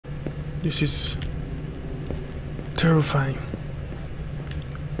This is terrifying.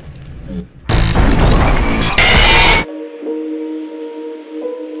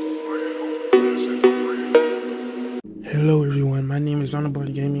 Hello everyone, my name is Honorable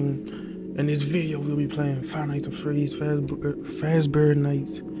Gaming. In this video we'll be playing Five Nights at Freddy's FazBear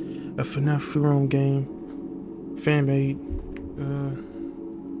Nights, a FNAF free roam game, fan made.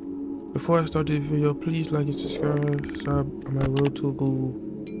 Before I start this video, please like and subscribe. So I'm on the road to go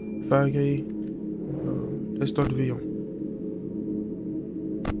 5K. Let's start the video.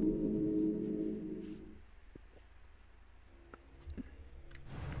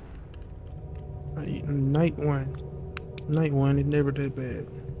 Night one, it never that bad.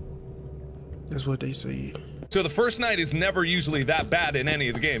 That's what they say. So the first night is never usually that bad in any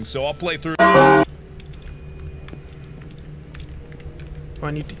of the games, so I'll play through. Oh,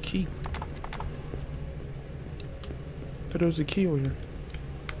 I need the key. Thought there was a key over here.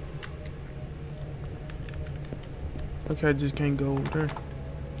 Okay, I just can't go over there.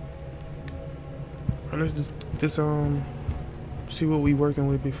 Let's just see what we working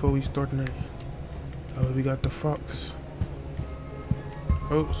with before we start tonight. We got the fox.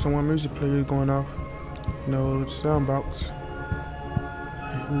 Oh, someone music player is going off. No, sound box.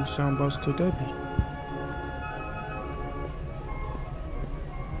 And whose sound box could that be?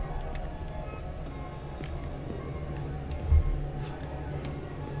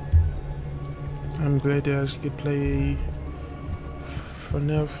 I'm glad that I could play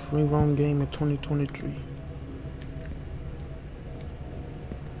FNAF free roam game in 2023.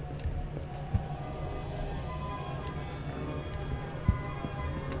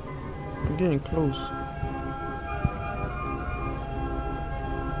 I'm getting close.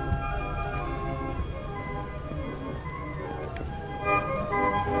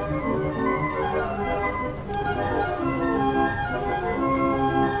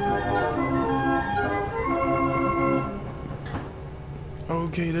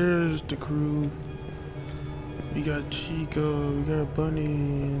 Okay, there's the crew. We got Chica, we got Bunny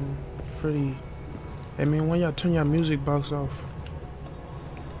and Freddy. Hey man, why y'all turn your music box off?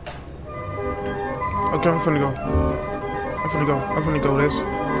 Okay, I'm finna go.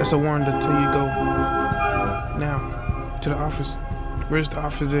 That's a warning to tell you go. Now, to the office. Where's the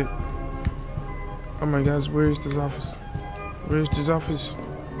office at? Oh my gosh, where's this office? Where's this office?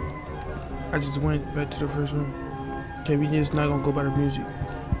 I just went back to the first room. Okay, we just not gonna go by the music.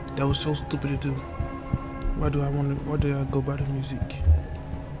 That was so stupid to do. Why did I go by the music?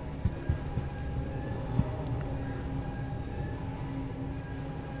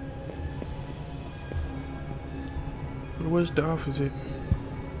 Where's the office at?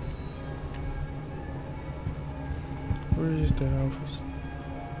 Where is the office?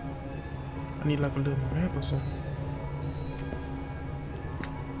 I need like a little map or something.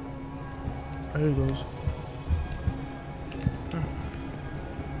 There it goes.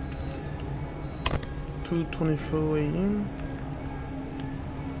 2:24 a.m.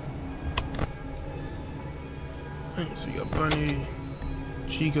 So you got Bunny,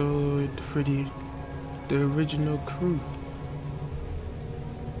 Chico, Freddy, the original crew.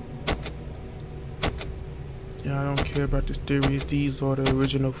 Yeah, I don't care about the theories. These are the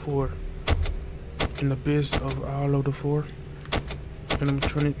original four. And the best of all of the four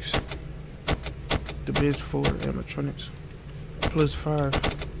animatronics. The best four animatronics. Plus 5,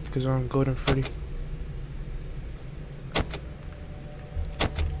 because I'm Golden Freddy.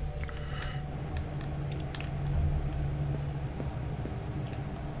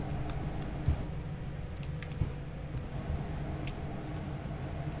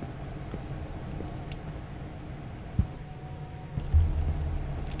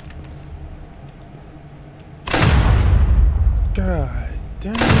 God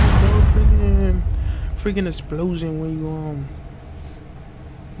damn, bro, freaking explosion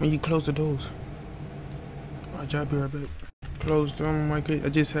when you close the doors. Alright, y'all be right back. Close them, I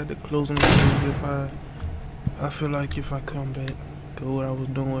just had to close them if I feel like if I come back to what I was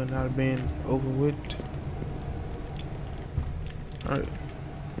doing, I'd have been over with. Alright.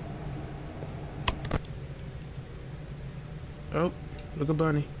 Oh, look at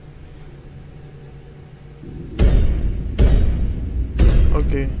Bunny.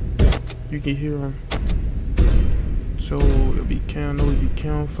 Okay, you can hear him. So it'll be cam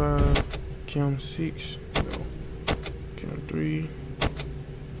 5, cam 6, no, cam 3.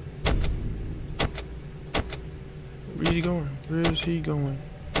 Where's he going? Where is he going?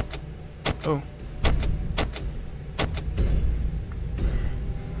 Oh.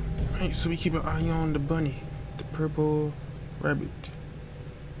 Alright, so we keep an eye on the bunny, the purple rabbit.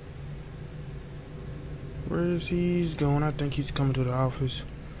 Where is he going? I think he's coming to the office.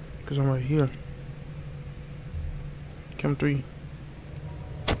 Cause I'm right here. Cam 3.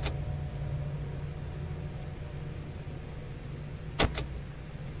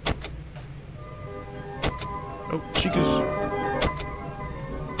 Oh, Chicas.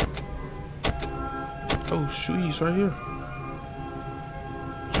 Oh shoot, he's right here.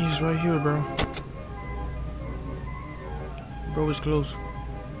 He's right here, bro. Bro is close.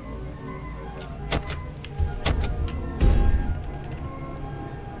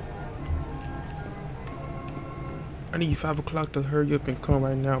 I need 5 o'clock to hurry up and come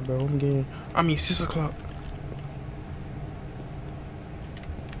right now, bro. I mean 6 o'clock.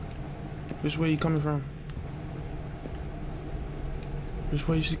 Which way you coming from? Which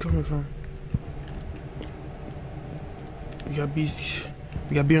way is he coming from? We gotta be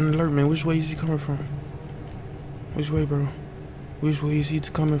on alert, man. Which way is he coming from? Which way, bro? Which way is he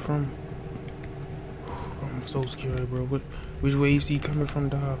coming from? I'm so scared, bro. Which way is he coming from,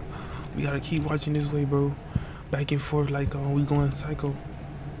 dog? We gotta keep watching this way, bro. Back and forth like we going psycho.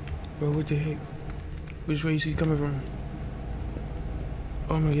 Bro, what the heck? Which way is he coming from?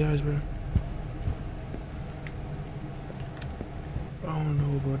 Oh my gosh, bro. I don't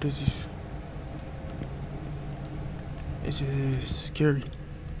know, bro. This is scary.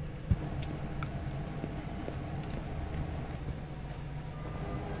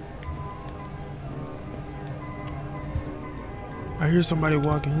 I hear somebody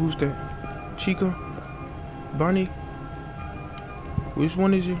walking. Who's that? Chica? Bonnie? Which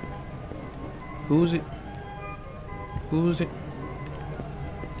one is it? Who is it? Who is it?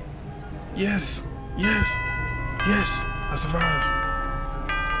 Yes! Yes! Yes! I survived.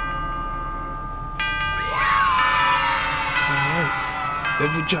 Alright.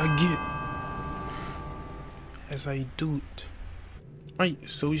 That's what y'all get. That's how you do it. Alright,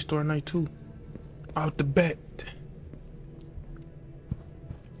 so we start night 2. Out the bat.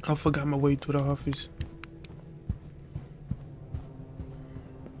 I forgot my way to the office.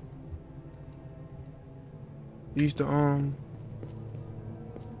 Used to I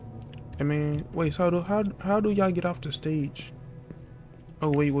mean, wait. So how do y'all get off the stage?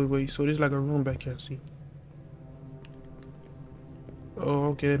 Oh wait. So there's like a room back here. See?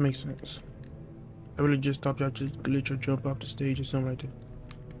 Oh, okay, that makes sense. I really just thought y'all just let you jump off the stage or something like that.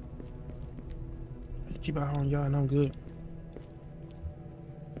 I keep an eye on y'all and I'm good.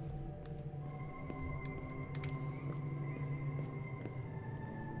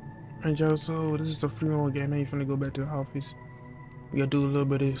 Alright, y'all, so this is a free roll game. I ain't finna go back to the office. We gotta do a little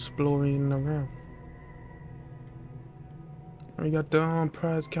bit of exploring around. We got the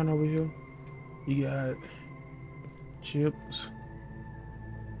prize count over here. You got chips.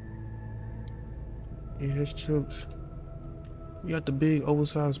 Yeah, it's chips. You got the big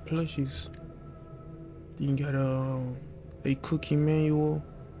oversized plushies. You got a cooking manual,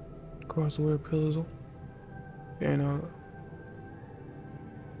 crossword puzzle, and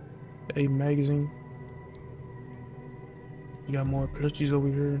a magazine. You got more plushies over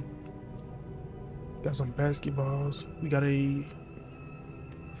here. Got some basketballs. We got a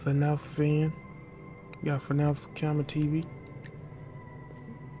FNAF fan. We got FNAF camera TV.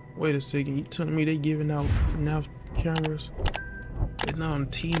 Wait a second, you telling me they giving out FNAF cameras? It's not on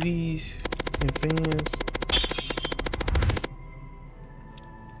TVs and fans.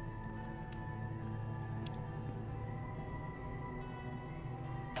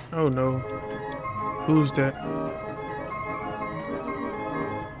 Oh no. Who's that?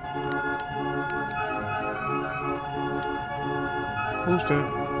 Who's that?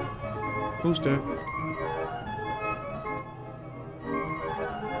 Who's that?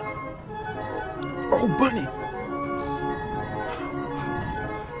 Oh, Bunny!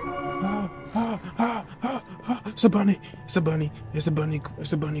 It's a bunny! It's a bunny! It's a bunny!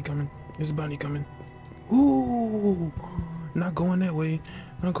 It's a bunny coming! It's a bunny coming! Ooh! Not going that way!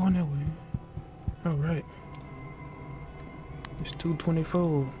 Not going that way! All right. It's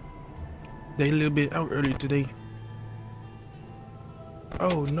 2:24. They a little bit out early today.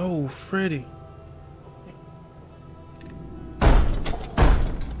 Oh no, Freddy.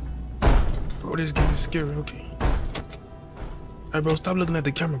 Bro, this game is scary. Okay. Alright, bro, stop looking at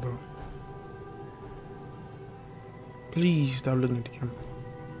the camera, bro. Please stop looking at the camera.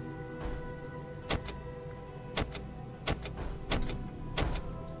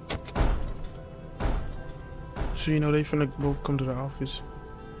 So you know they finna both come to the office.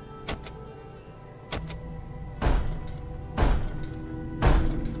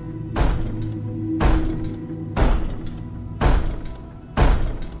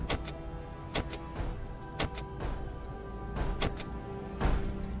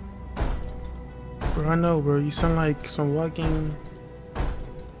 Bro, I know, bro. You sound like some walking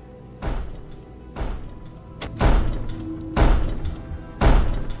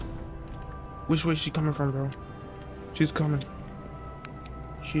Which way is she coming from, bro? She's coming.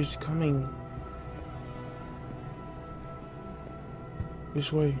 She's coming.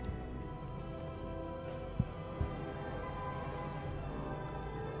 Which way?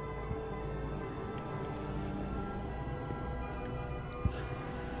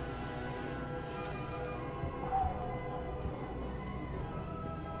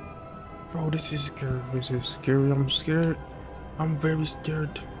 Bro, this is scary. This is scary. I'm scared. I'm very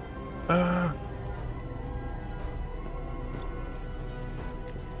scared.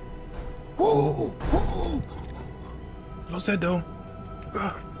 Whoa! Whoa! What's that though?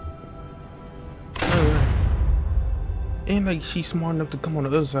 Alright. Ain't like she's smart enough to come on the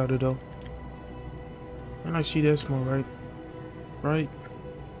other side of it though. Ain't like she that smart, right? Right?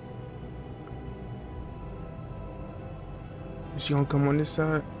 Is she gonna come on this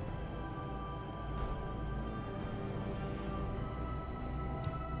side?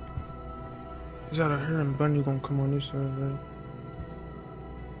 It's out of her and Bunny gonna come on this side, right?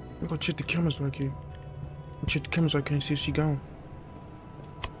 I'm gonna check the cameras right here. Check the cameras so I can't see if she gone.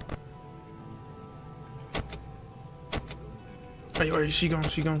 Hey, she gone. I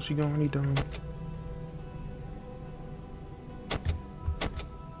need to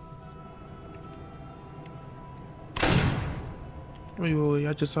Wait,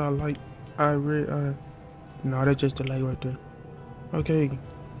 I just saw a light. No, that's just the light right there. Okay.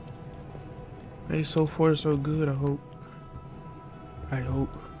 Hey, so far so good, I hope.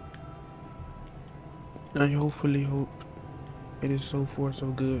 I hopefully hope it is so far so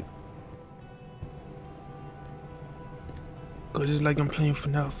good. Cause it's like I'm playing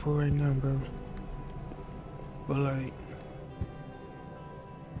FNAF 4 right now, bro. But like,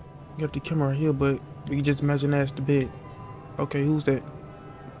 you got the camera right here, but you can just imagine that's the bed. Okay, who's that?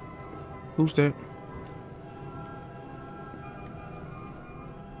 Who's that?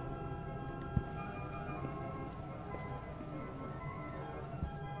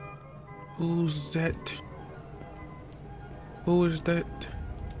 Who's that? Who is that?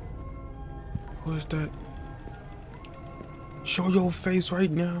 Who is that? Show your face right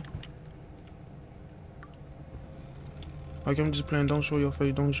now. Like, I'm just playing. Don't show your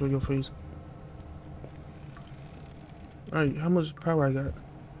face. Don't show your face. Alright, how much power I got?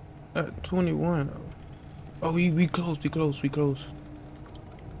 At 21. Oh, we close. We close.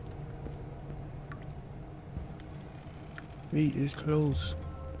 We is close.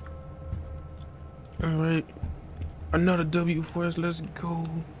 Alright. Another W for us. Let's go.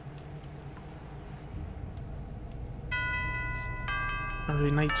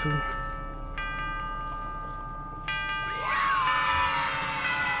 Alright, night 2.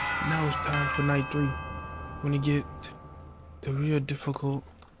 Now it's time for night 3. When it get the real difficult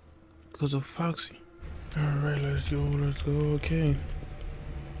because of Foxy. Alright, let's go. Okay.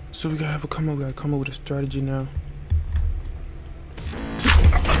 So we gotta come up with a strategy now.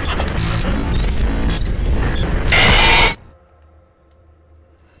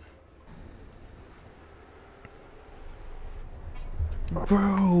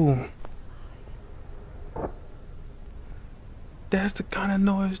 Bro, that's the kind of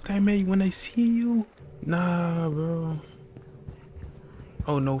noise they make when they see you. Nah, bro.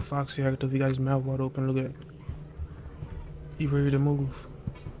 Oh no, Foxy active. He got his mouth wide open. Look at it. He ready to move.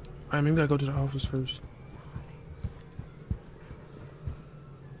 Alright, maybe I gotta go to the office first.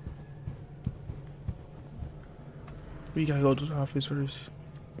 We gotta go to the office first.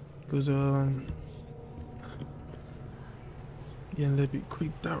 Cause getting a little bit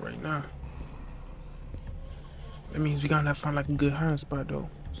creeped out right now. That means we gotta have to find like a good hiding spot though.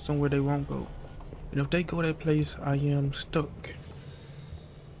 Somewhere they won't go. And if they go that place, I am stuck.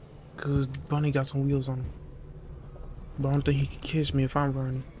 Cause Bunny got some wheels on him. But I don't think he can catch me if I'm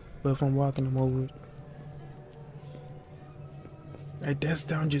running. But if I'm walking, I'm over it. Like that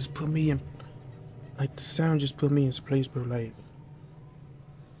sound just put me in. Like the sound just put me in place, bro. Like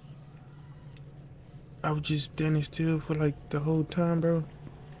I was just standing still for like the whole time, bro.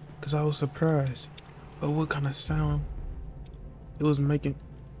 Cause I was surprised of what kind of sound it was making.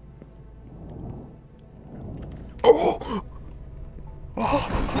 Oh,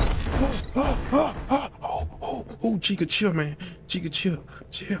 Chica, chill, man. Chica, chill.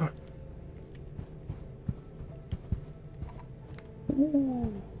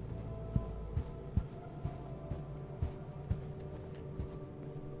 Ooh.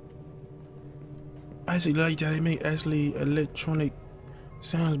 I actually like that. They make actually electronic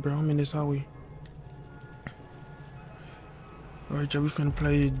sounds, bro. I'm in this hallway. Alright, Joe, we finna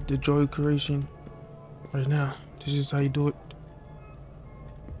play the Joy Creation right now. This is how you do it.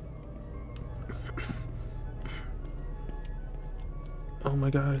 Oh my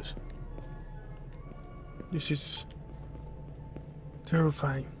gosh. This is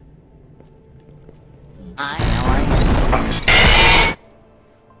terrifying.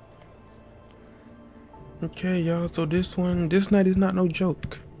 Okay, y'all, so this night is not no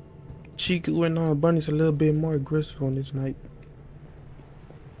joke. Chica and Bunny's a little bit more aggressive on this night.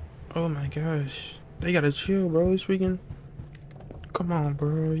 Oh my gosh. They gotta chill, bro. It's freaking... Come on,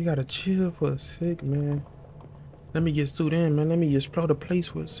 bro. You gotta chill for a sec, man. Let me get sued in, man. Let me explore the place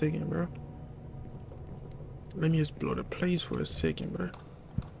for a second, bro. Let me explore the place for a second, bro.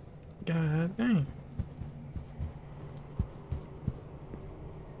 God dang.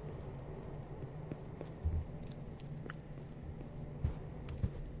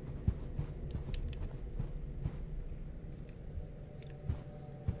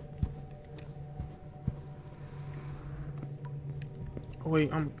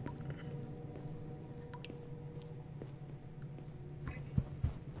 Wait,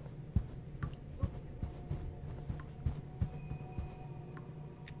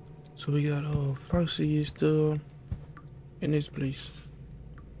 so we got Foxy is still in this place.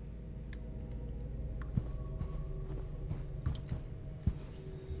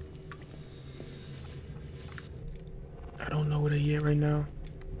 I don't know where they at right now,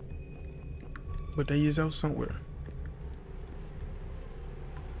 but they is out somewhere.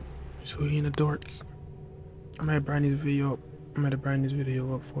 So we in the dark. I'm gonna bring this video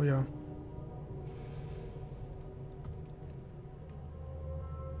up. For y'all.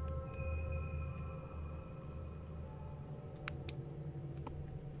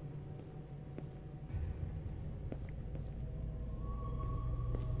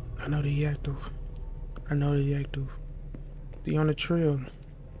 I know they active. They on the trail.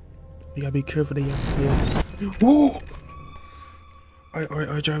 You gotta be careful. They active. Whoa!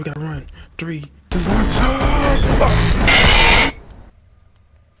 Alright, Joe, we gotta run. 3, 2, 1.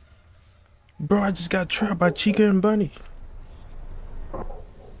 Bro, I just got trapped by Chica and Bunny.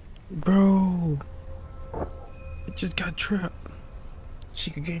 Bro, I just got trapped.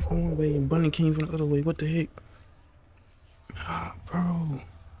 Chica came from one way and Bunny came from the other way. What the heck? Bro.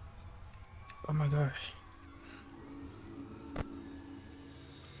 Oh my gosh.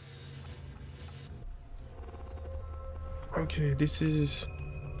 Okay, they is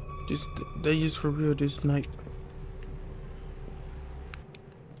for real this night.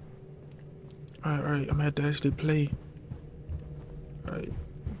 Alright, I'm gonna have to actually play. Alright.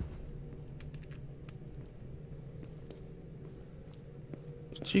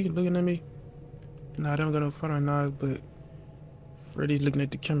 Is Chica looking at me? Nah, I don't got no phone right now, but Freddy's looking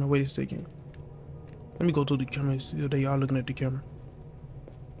at the camera. Wait a second. Let me go to the camera and see if they all looking at the camera.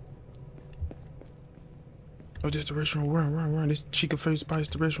 Oh, this the restroom. Run. This Chica face by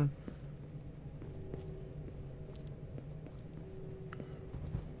the restroom.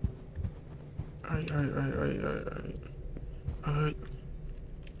 Alright.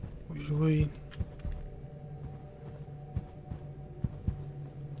 Wait.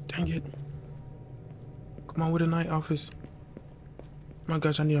 Dang it. Come on with the night office. Oh my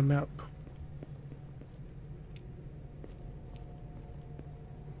gosh, I need a map.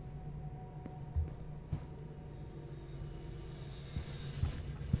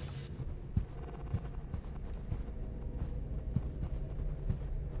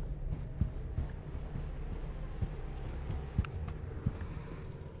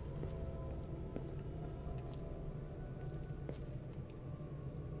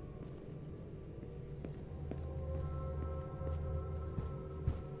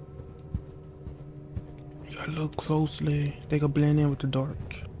 I look closely. They can blend in with the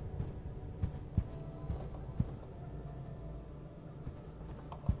dark.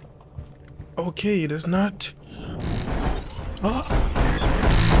 Okay, that's not. Oh.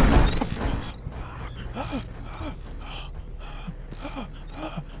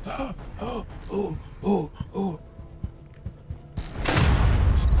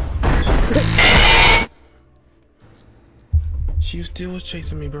 She still was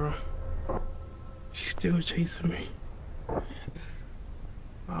chasing me, bro. She's still chasing me.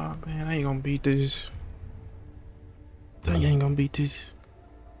 Oh man, I ain't gonna beat this.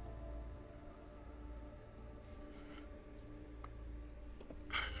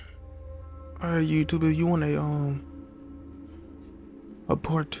 Alright, YouTube, if you want a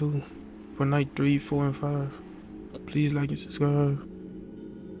part 2 for night 3, 4, and 5, please like and subscribe.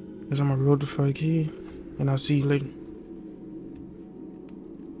 Cause I'm a real to 5K, and I'll see you later.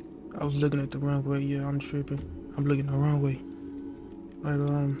 I was looking at the wrong way. Yeah, I'm tripping. I'm looking the wrong way. Like,